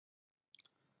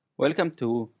Welcome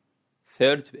to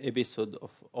third episode of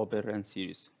Open RAN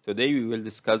series. Today we will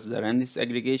discuss the RAN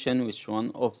disaggregation, which is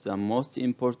one of the most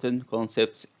important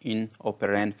concepts in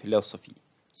Open RAN philosophy.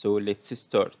 So let's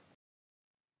start.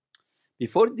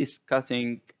 Before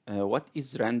discussing what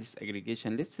is RAN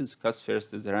disaggregation, let's discuss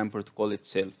first the RAN protocol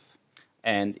itself.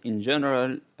 And in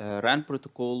general, RAN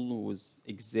protocol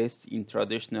exists in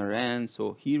traditional RAN.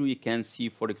 So here we can see,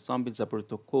 for example, the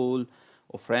protocol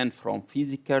of RAN from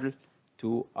physical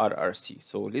to RRC.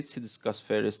 So let's discuss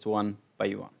first one by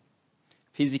one.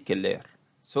 Physical layer.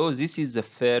 So this is the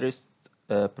first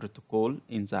protocol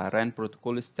in the RAN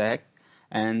protocol stack,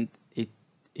 and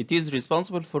it is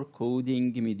responsible for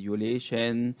coding,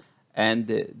 modulation, and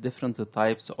different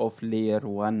types of layer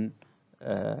one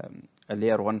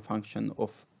function of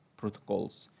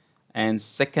protocols. And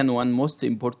second one, most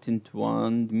important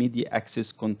one, media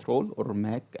access control or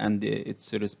MAC, and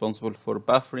it's responsible for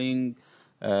buffering,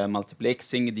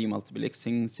 multiplexing,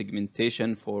 demultiplexing,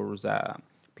 segmentation for the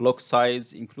block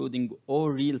size, including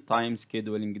all real-time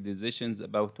scheduling decisions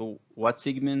about what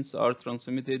segments are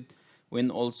transmitted, when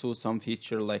also some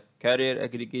feature like carrier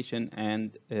aggregation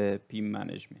and beam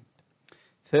management.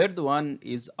 Third one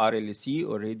is RLC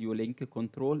or radio link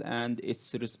control, and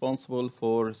it's responsible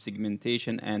for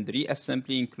segmentation and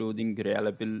reassembly, including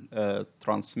reliable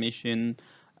transmission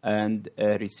and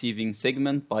receiving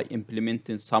segment by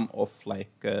implementing some of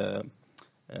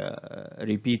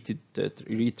repeated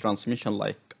retransmission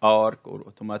like ARC or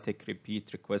automatic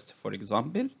repeat request, for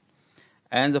example.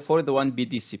 And the fourth one,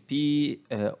 BDCP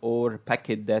or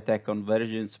packet data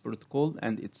convergence protocol,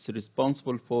 and it's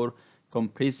responsible for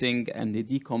compressing and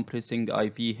decompressing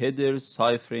IP headers,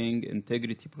 ciphering,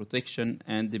 integrity protection,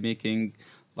 and making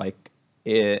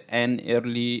an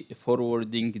early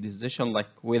forwarding decision,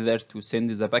 like whether to send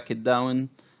the packet down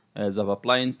the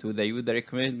pipeline to the user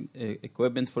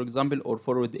equipment, for example, or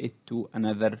forward it to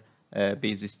another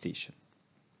base station.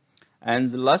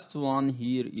 And the last one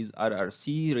here is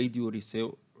RRC, radio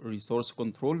resource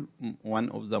control, one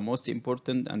of the most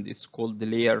important, and it's called the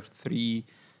layer 3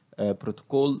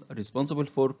 protocol, responsible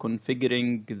for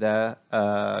configuring the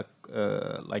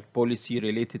policy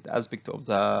related aspect of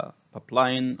the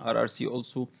pipeline. RRC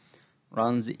also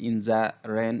runs in the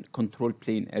RAN control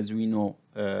plane. As we know,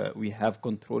 we have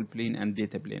control plane and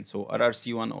data plane. So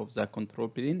RRC, one of the control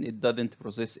plane, it doesn't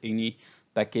process any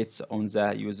packets on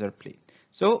the user plane.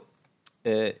 So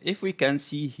if we can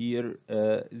see here,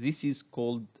 this is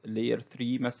called layer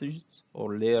 3 messages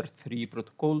or layer 3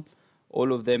 protocol.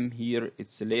 All of them here,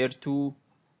 it's layer 2,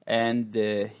 and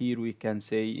here we can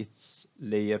say it's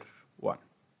layer 1.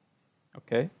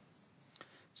 Okay.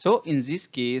 So in this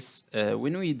case,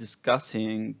 when we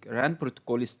discussing RAN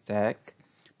protocol stack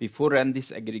before RAN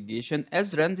disaggregation,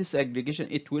 as RAN disaggregation,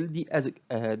 it will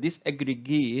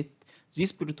disaggregate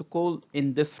this protocol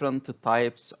in different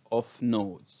types of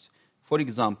nodes. For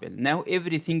example, now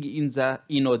everything in the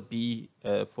E node B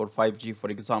for 5G, for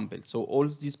example. So all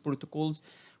these protocols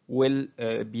will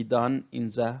be done in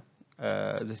the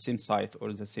same site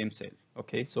or the same cell.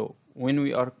 Okay, so when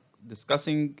we are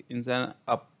discussing in the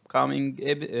upcoming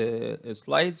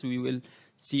slides, we will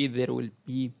see there will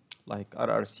be like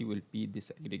RRC will be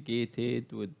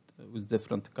disaggregated with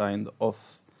different kind of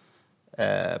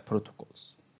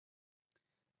protocols.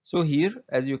 So here,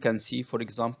 as you can see, for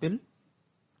example,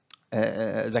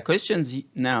 the question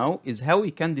now is how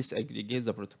we can disaggregate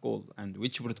the protocol, and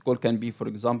which protocol can be, for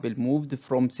example, moved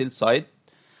from cell site,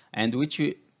 and which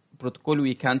protocol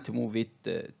we can't move it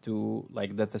to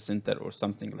like data center or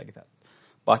something like that.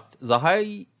 But the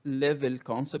high level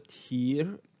concept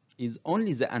here is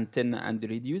only the antenna and the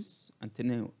radius.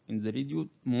 Antenna in the radio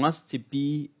must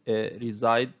be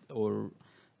reside or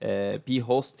be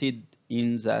hosted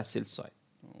in the cell site.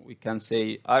 We can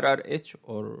say RRH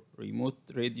or remote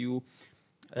radio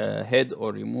head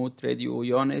or remote radio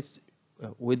units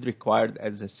would required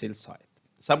at the cell site.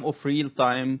 Some of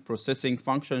real-time processing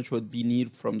function should be near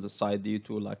from the site due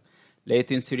to like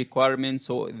latency requirements.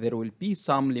 So there will be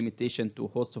some limitation to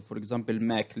host, for example,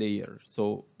 MAC layer.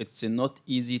 So it's not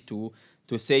easy to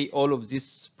say all of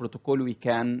this protocol we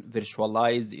can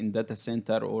virtualize in data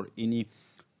center or any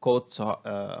COTS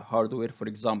hardware, for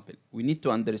example. We need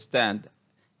to understand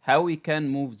how we can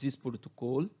move this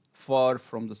protocol far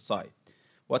from the site.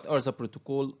 What are the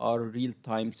protocol are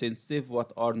real-time sensitive,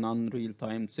 what are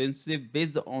non-real-time sensitive.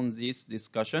 Based on this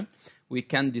discussion, we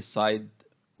can decide,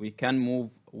 we can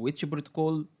move which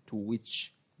protocol to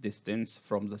which distance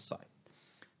from the site.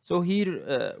 So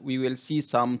here we will see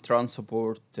some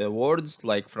transport words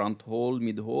like front haul,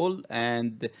 mid haul,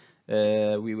 and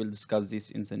we will discuss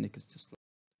this in the next slide.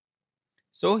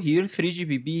 So here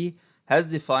 3GPP has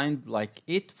defined like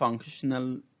 8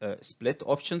 functional split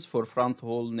options for front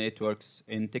haul networks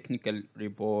in technical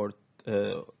report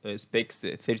specs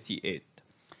 38.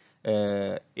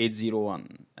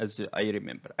 801 as I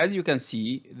remember. As you can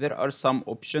see, there are some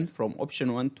options from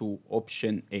option 1 to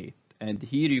option 8. And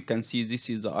here you can see this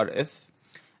is the RF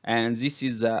and this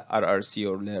is the RRC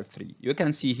or layer 3. You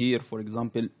can see here, for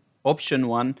example, option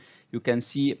 1, you can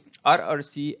see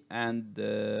RRC and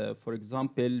for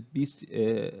example,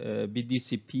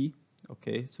 BDCP.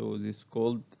 Okay, so this is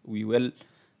called, we will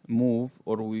move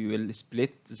or we will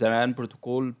split the RAN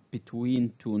protocol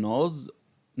between two nodes.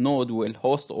 Node will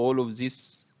host all of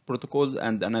these protocols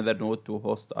and another node to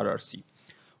host RRC.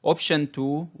 Option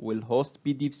 2 will host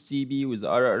BDCP with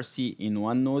RRC in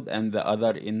one node and the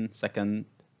other in second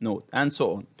node, and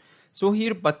so on. So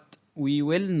here, but we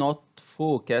will not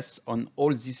focus on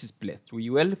all these splits. We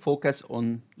will focus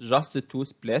on just the 2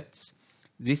 splits.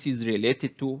 This is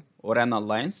related to ORAN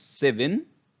Alliance 7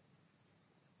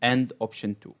 and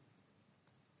option 2.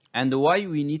 And why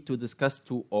we need to discuss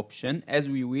 2 options, as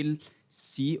we will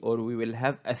see, or we will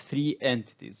have 3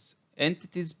 entities.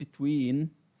 Entities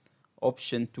between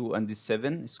option 2 and the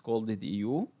 7 is called the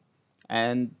DU,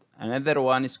 and another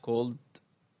one is called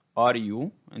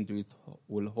RU, and it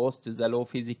will host the low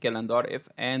physical and RF,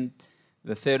 and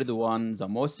the third one, the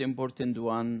most important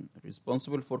one,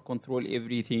 responsible for control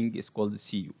everything, is called the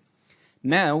CU.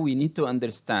 Now we need to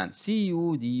understand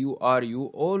CU, DU, RU,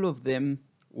 all of them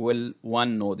will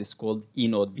one node is called E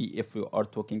node B if we are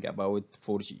talking about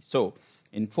 4G. So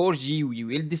in 4G, we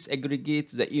will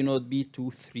disaggregate the E node B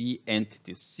to 3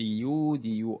 entities, CU,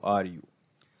 DU, RU.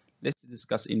 Let's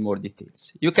discuss in more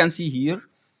details. You can see here,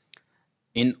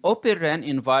 in Open RAN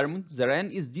environment, the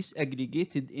RAN is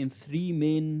disaggregated in 3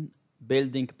 main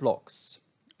building blocks: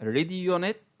 radio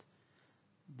unit,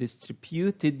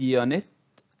 distributed unit,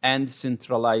 and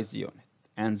centralized unit.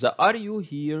 And the RU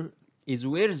here is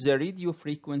where the radio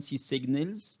frequency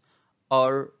signals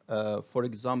are, for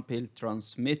example,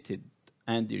 transmitted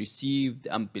and received,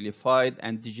 amplified,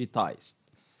 and digitized.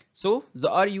 So the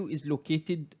RU is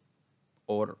located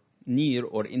or near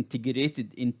or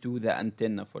integrated into the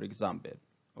antenna, for example.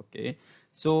 Okay.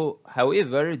 So,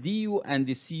 however, DU and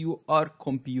the CU are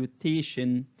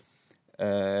computation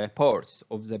parts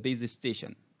of the base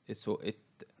station. So it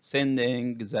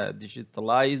sending the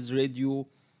digitalized radio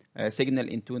signal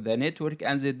into the network,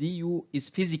 and the DU is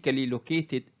physically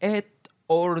located at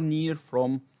or near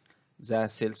from the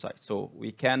cell site. So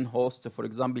we can host, for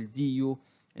example, DU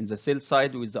in the cell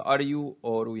site with the RU,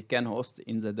 or we can host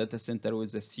in the data center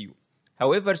with the CU.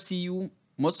 However, CU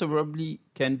most probably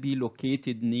can be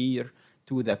located near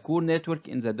to the core network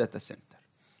in the data center.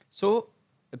 So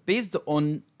based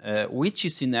on which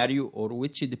scenario or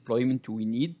which deployment we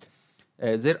need,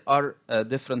 there are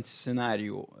different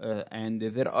scenario and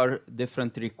there are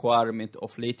different requirement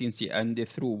of latency and the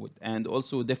throughput, and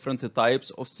also different types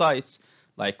of sites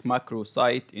like macro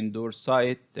site, indoor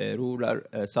site, rural,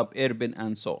 suburban,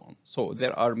 and so on. So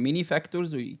there are many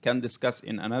factors we can discuss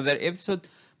in another episode,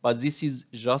 but this is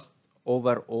just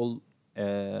overall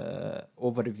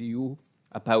overview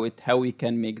about how we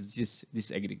can make this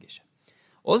disaggregation.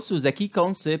 Also, the key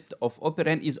concept of Open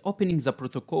RAN is opening the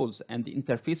protocols and the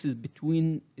interfaces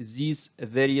between these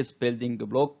various building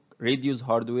blocks, radios,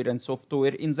 hardware, and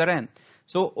software in the RAN.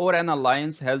 So ORAN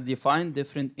Alliance has defined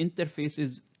different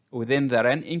interfaces within the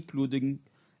RAN, including,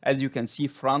 as you can see,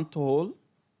 front haul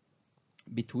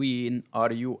between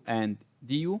RU and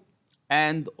DU,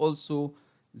 and also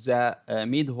the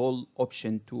mid haul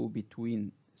option 2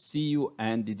 between CU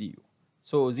and DU.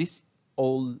 So this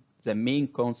all the main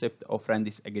concept of RAN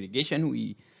disaggregation.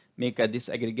 We make a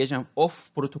disaggregation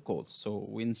of protocols. So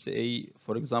when say,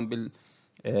 for example,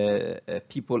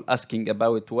 people asking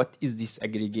about what is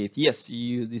disaggregate? Yes,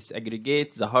 you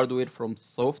disaggregate the hardware from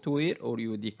software, or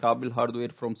you decouple hardware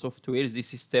from software.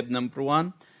 This is step number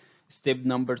 1. Step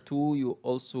number 2, you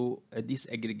also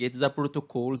disaggregate the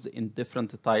protocols in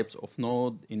different types of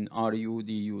node in RU,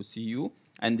 DU, CU,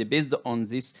 and based on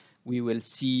this, we will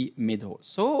see mid-haul.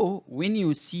 So when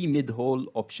you see mid-haul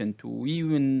option 2,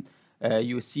 even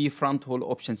you see front haul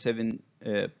option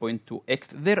 7.2x,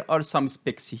 there are some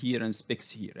specs here and specs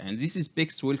here, and these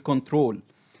specs will control: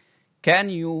 can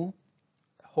you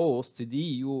host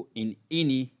DU in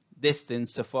any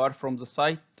distance far from the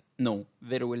site? No,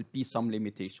 there will be some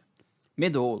limitation.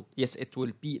 Mid-haul, yes, it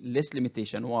will be less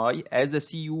limitation. Why? As the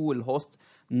CU will host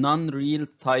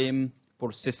non-real-time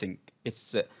processing.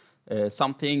 It's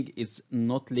something is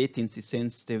not latency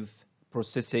sensitive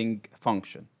processing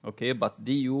function, okay? But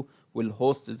DU will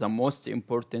host the most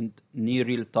important near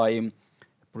real-time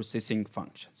processing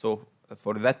function. So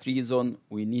for that reason,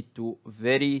 we need to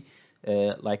very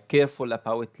like careful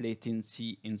about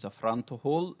latency in the front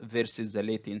hole versus the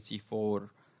latency for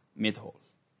mid hole.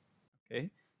 Okay.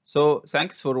 So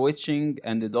thanks for watching,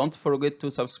 and don't forget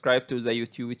to subscribe to the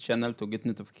YouTube channel to get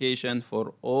notification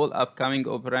for all upcoming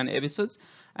Opera episodes.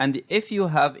 And if you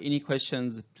have any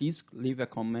questions, please leave a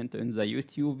comment in the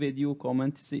YouTube video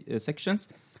comment sections,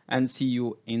 and see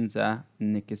you in the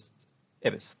next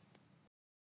episode.